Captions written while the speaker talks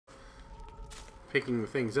picking the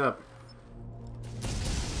things up.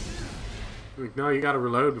 Like, no, you gotta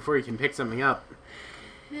reload before you can pick something up.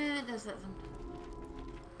 Yeah, it does that sometimes.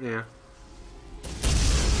 Yeah.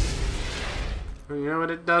 Well, you know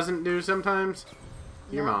what it doesn't do sometimes?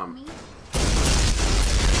 Your mom. Me?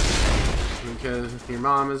 Because your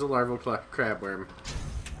mom is a larval crabworm.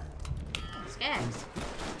 Skags.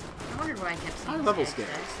 I wondered why I kept seeing High-level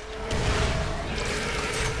skags.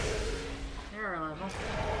 They're a level.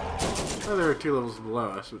 Well, there are 2 levels below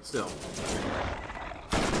us, but still.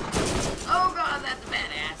 Oh god, that's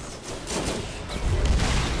badass.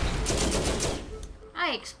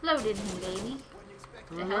 I exploded him, baby.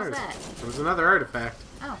 What the hell's that? It was another artifact.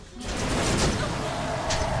 Oh, yeah.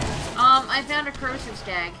 I found a corrosive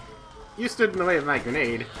skag. You stood in the way of my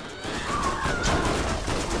grenade.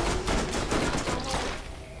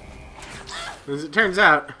 As it turns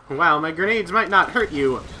out, while my grenades might not hurt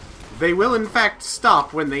you, they will in fact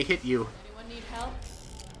stop when they hit you. Anyone need help?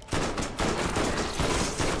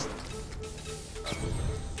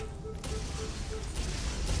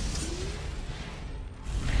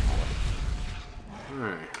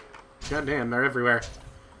 Alright. Goddamn, they're everywhere.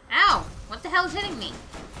 Ow! What the hell is hitting me?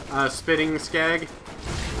 Spitting skag. Did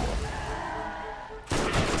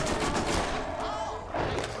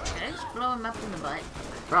I just blow him up in the butt?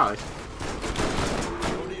 Probably.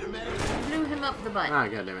 Blew him up the butt. Ah,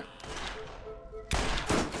 goddammit.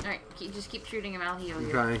 Alright, just keep shooting him, I'll heal I'm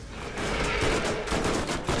you. trying.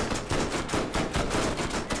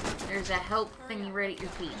 There's a help thingy right at your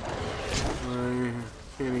feet. I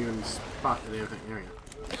can't even spot the damn thing. There we go.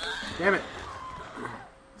 Damn it!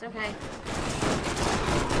 It's okay.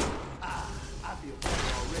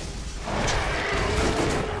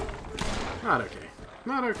 Not okay.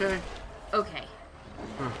 Not okay. Okay.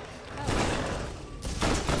 Huh.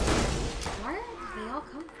 Where did they all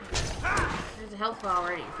come from? There's a health ball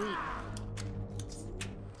right at your feet.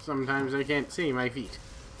 Sometimes I can't see my feet.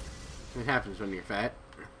 It happens when you're fat.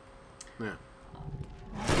 No.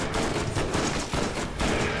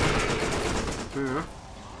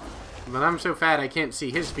 But I'm so fat I can't see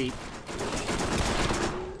his feet.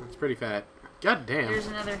 That's pretty fat. God damn. There's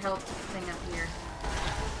another health thing up here.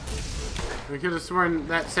 I could have sworn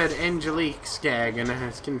that said Angelique skag and I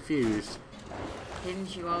was confused.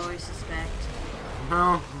 Didn't you always suspect?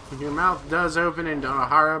 Well, your mouth does open into a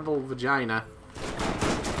horrible vagina.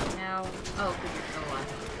 No. Oh, good, you're still alive.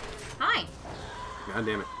 Hi! God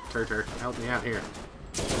damn it. Tur, help me out here.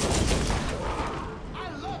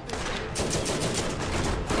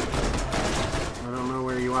 I don't know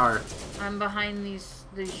where you are. I'm behind these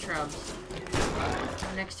shrubs.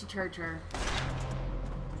 I'm next to Tur.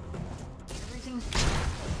 Everything's...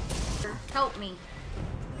 Help me.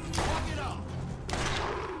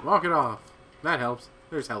 Walk it off. That helps.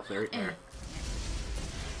 There's health right there.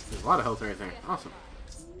 There's a lot of health right there. Awesome.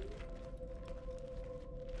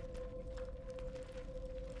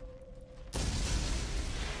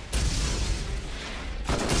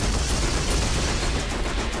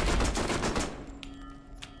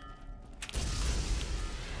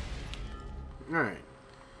 Alright.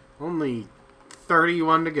 Only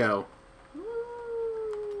 31 to go.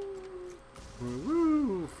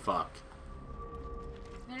 Woo! Fuck.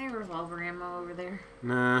 Any revolver ammo over there?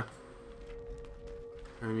 Nah.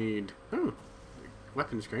 I need... Ooh.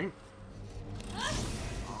 Weapon screen.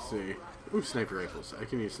 Let's see. Ooh, sniper rifles. I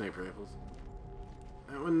can use sniper rifles.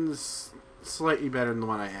 That one's slightly better than the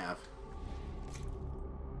one I have.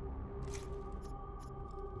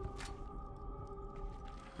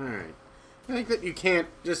 Alright. I think that you can't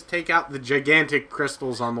just take out the gigantic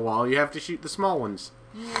crystals on the wall. You have to shoot the small ones.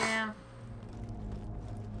 Yeah.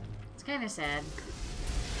 It's kind of sad.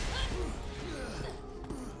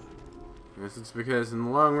 This is because in the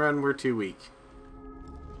long run we're too weak.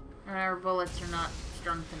 And our bullets are not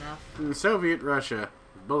strong enough. In Soviet Russia,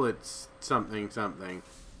 bullets something.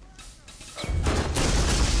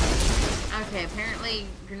 Okay, apparently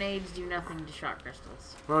grenades do nothing to shock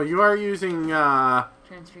crystals. Well, you are using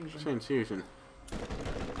transfusion.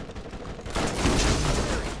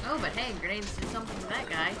 Oh, but hey, grenades did something to that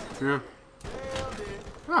guy. Yeah.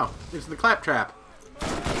 Oh, it's the Claptrap.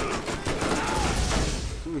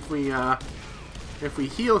 If we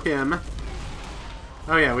heal him...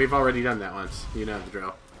 Oh yeah, we've already done that once. You know the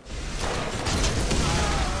drill.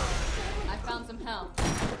 I found some help.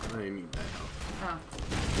 I need that help. Oh.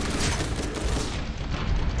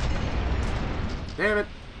 Damn it!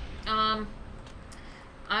 I'm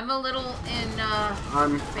a little in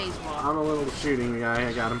phase walk. I'm a little shooting guy.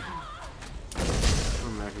 I got him.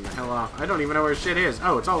 I'm backing the hell off. I don't even know where shit is.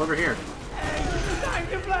 Oh, it's all over here. Time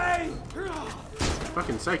to play!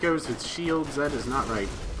 Fucking psychos with shields. That is not right.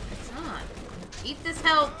 It's not. Eat this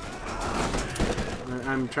help.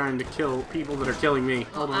 I'm trying to kill people that are killing me.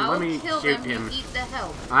 Well, Hold on, let me kill shoot them. him. You eat the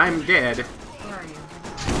help. I'm dead. Where are you?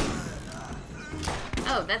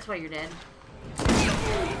 Oh, that's why you're dead.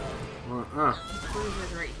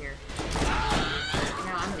 Cruiser's right here.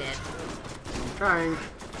 No, I'm dead. I'm trying.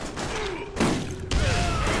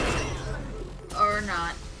 Or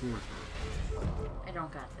not. I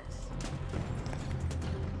don't got this.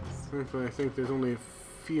 I think there's only a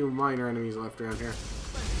few minor enemies left around here.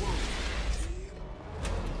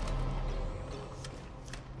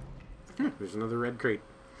 There's another red crate.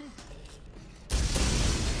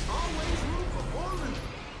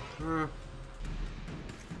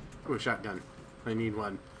 Oh, a shotgun. I need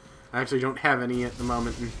one. I actually don't have any at the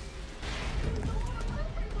moment.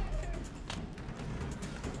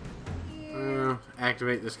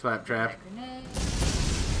 Activate this Claptrap. Grenade.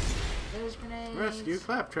 Those grenades. Rescue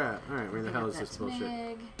Claptrap. Alright, where the hell is this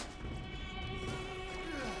bullshit?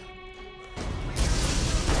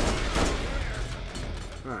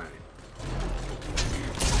 Alright.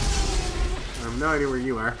 I have no idea where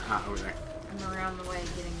you are. Ah, over there. I'm around the way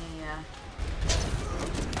getting a,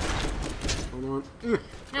 Hold on. No,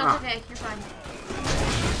 it's okay. You're fine.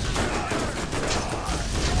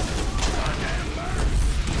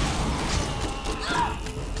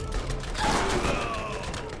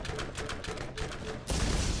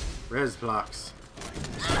 Res blocks.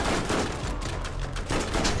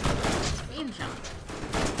 Beam jump.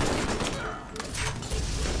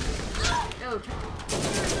 Go.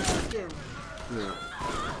 Go. Yeah.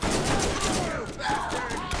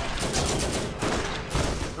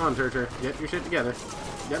 Come on, Turtur. Get your shit together.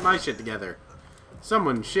 Get my shit together.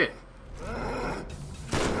 Someone's shit.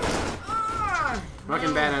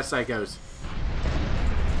 Fucking badass psychos.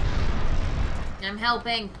 I'm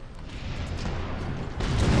helping.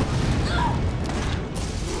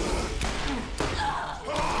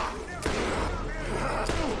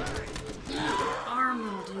 Arm,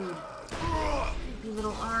 little dude. Creepy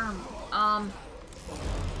little arm.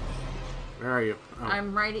 Where are you? Oh.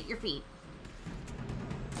 I'm right at your feet.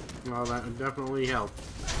 Well, that would definitely help.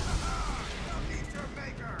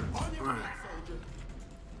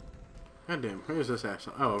 God damn, where's this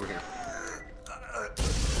asshole? Oh, over here.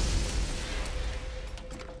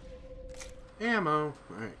 Ammo.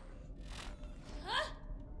 Alright.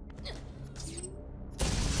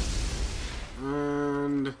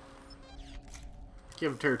 And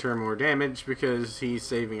give Turtur more damage because he's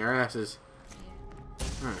saving our asses.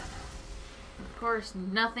 Alright. Of course,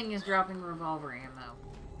 nothing is dropping revolver ammo.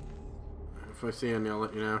 If I see any, I'll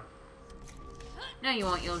let you know. No, you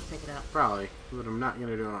won't. You'll just pick it up. Probably, but I'm not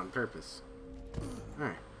gonna do it on purpose.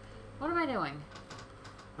 Alright. What am I doing?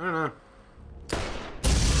 I don't know.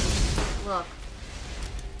 Look.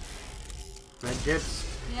 Medkits?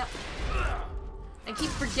 Yep. I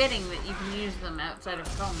keep forgetting that you can use them outside of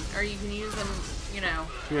cones. Or you can use them, you know.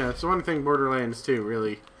 Yeah, it's one thing Borderlands 2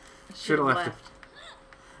 really should have left it.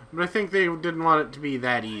 But I think they didn't want it to be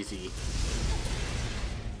that easy.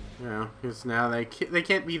 You know, because now they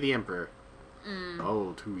can't be the Emperor.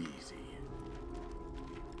 Oh, too easy.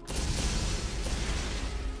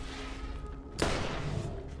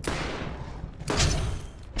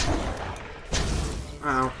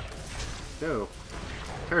 Oh. Go.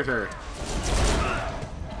 Turtur.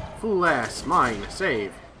 Fool ass. Mine.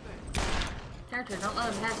 Save. Turtur, don't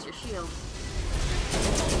let him pass your shield.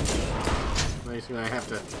 Basically, I have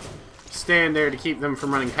to stand there to keep them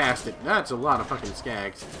from running past it. That's a lot of fucking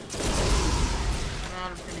skags. I'm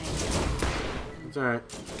out of grenades. It's alright.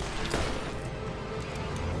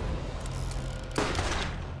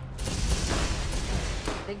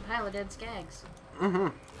 Big pile of dead skags. Mm-hmm.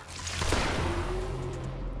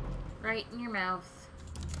 Right in your mouth.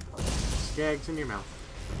 Skags in your mouth.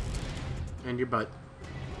 And your butt.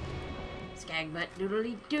 Skag butt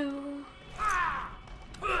doodly doo.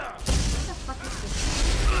 What the fuck is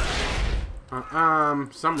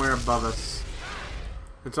this? Somewhere above us.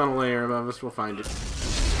 It's on a layer above us. We'll find it.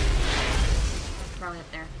 It's probably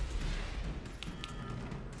up there.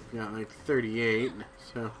 Got like 38,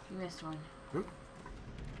 so. You missed one. Oop.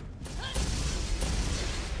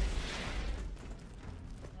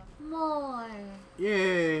 More.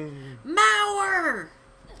 Yay! Mower!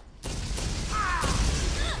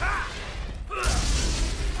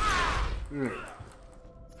 Mm.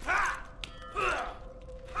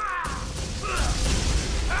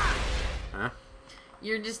 Huh?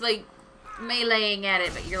 You're just like meleeing at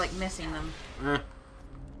it, but you're like missing them.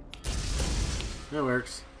 That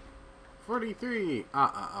works. 43.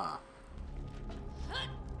 Huh.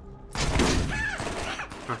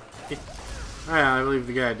 Oh yeah, I believe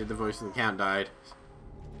the guy who did the voice of the count died.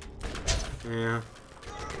 Yeah.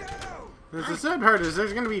 The sad part is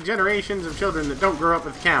there's going to be generations of children that don't grow up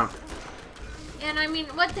with the count. And I mean,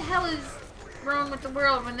 what the hell is wrong with the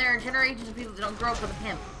world when there are generations of people that don't grow up with a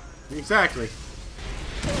pimp? Exactly.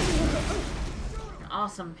 An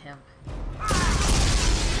awesome pimp.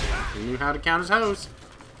 He knew how to count his hoes.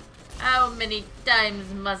 How many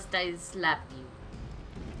times must I slap you?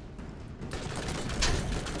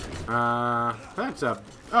 That's a...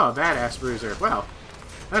 Oh, a badass bruiser. Well,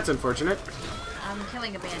 that's unfortunate. I'm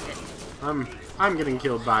killing a bandit. I'm getting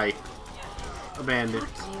killed by a bandit.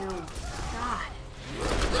 Fuck you. God.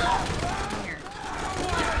 Come here.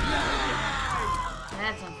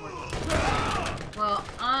 That's unfortunate. Well,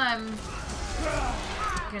 I'm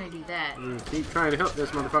gonna do that. Keep trying to help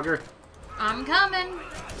this motherfucker. I'm coming.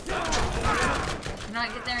 I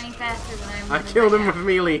cannot get there any faster than I'm. I killed him with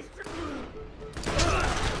melee.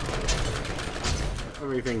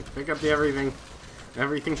 Everything. Pick up the everything.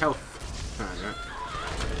 Everything health. Alright.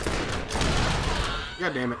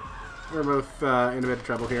 God damn it. We're both in a bit of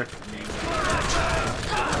trouble here.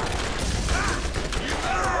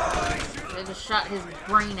 I just shot his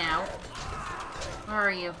brain out. Where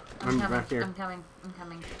are you? I'm coming. back here. I'm coming. I'm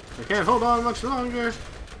coming. I can't hold on much longer.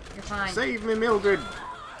 You're fine. Save me, Mildred.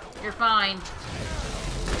 You're fine.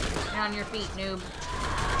 Get on your feet, noob.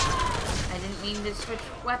 I didn't mean to switch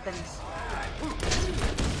weapons.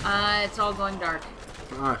 It's all going dark.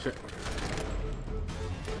 Ah, shit.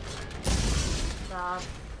 Stop.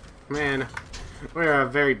 Man, we're a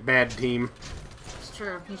very bad team. It's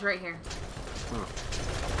true. He's right here. Oh.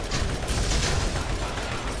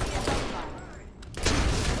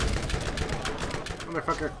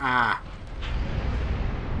 Motherfucker. Ah.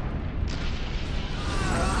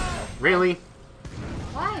 Really?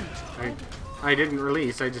 Why? I didn't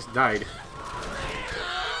release, I just died.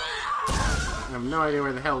 I have no idea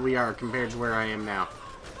where the hell we are compared to where I am now.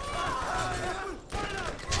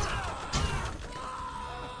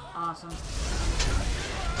 Awesome.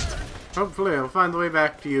 Hopefully I'll find the way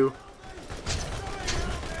back to you.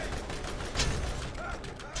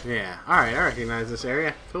 Yeah, alright, I recognize this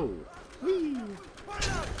area. Cool. Whee!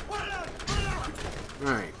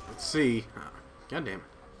 Alright, let's see. Oh, God damn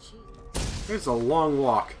it. It's a long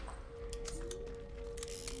walk.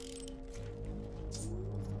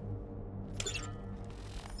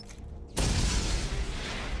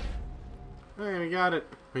 Hey, we got it.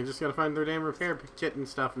 We just gotta find their damn repair kit and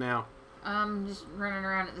stuff now. I'm just running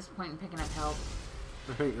around at this point and picking up help.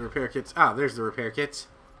 I think the repair kits... Ah, there's the repair kits.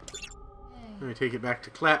 Let me take it back to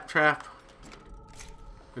Claptrap.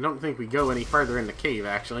 I don't think we go any farther in the cave,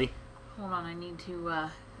 actually. Hold on, I need to,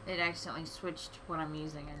 it accidentally switched what I'm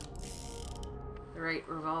using. The right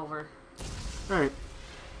revolver. Alright.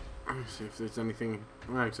 Let me see if there's anything...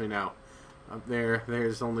 Well, actually, no. Up there,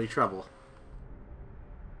 there's only trouble.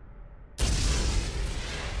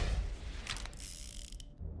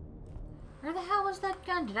 Where the hell was that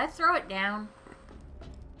gun? Did I throw it down?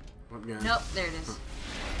 What gun? Nope, there it is.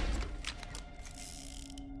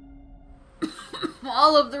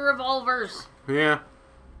 All of the revolvers! Yeah.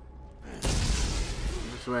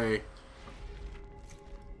 This way.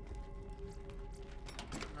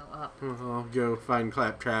 No, up. I'll go find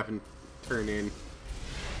Claptrap and turn in.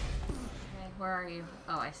 Okay, where are you?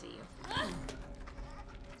 Oh, I see you.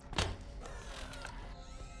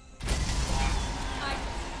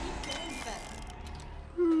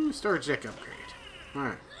 Storage deck upgrade.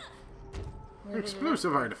 Alright. Where did it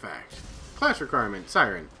Explosive go? artifact. Class requirement.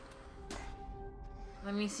 Siren.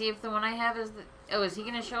 Let me see if the one I have is the... Oh, is he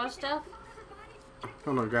gonna show us stuff?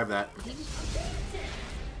 Hold on, grab that. He just...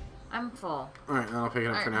 I'm full. Alright, I'll pick it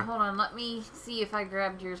up Alright, for now. hold on. Let me see if I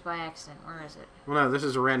grabbed yours by accident. Where is it? Well, no, this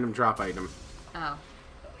is a random drop item. Oh.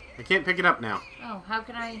 I can't pick it up now. Oh, how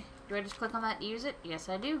can I... Do I just click on that to use it? Yes,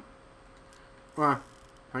 I do. Well,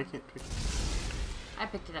 I can't pick I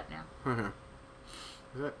picked it up now. Okay.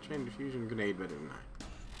 Is that chain diffusion grenade better than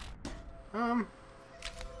that?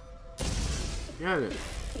 Yeah, it is.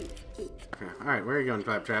 Okay, alright, where are you going,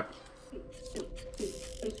 Claptrap?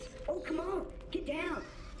 Oh, come on, get down.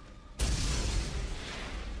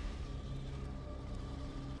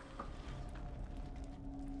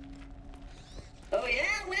 Oh,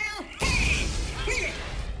 yeah, well, hey!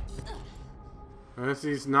 Unless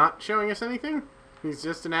he's not showing us anything? He's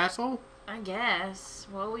just an asshole? I guess.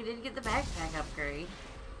 Well, we did get the backpack upgrade.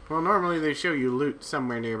 Well, normally they show you loot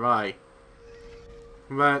somewhere nearby.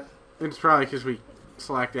 But it's probably because we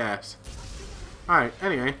slacked ass. Alright,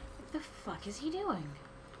 anyway. What the fuck is he doing?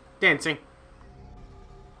 Dancing.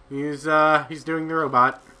 He's doing the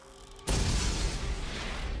robot.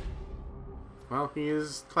 Well, he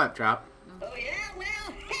is Claptrap.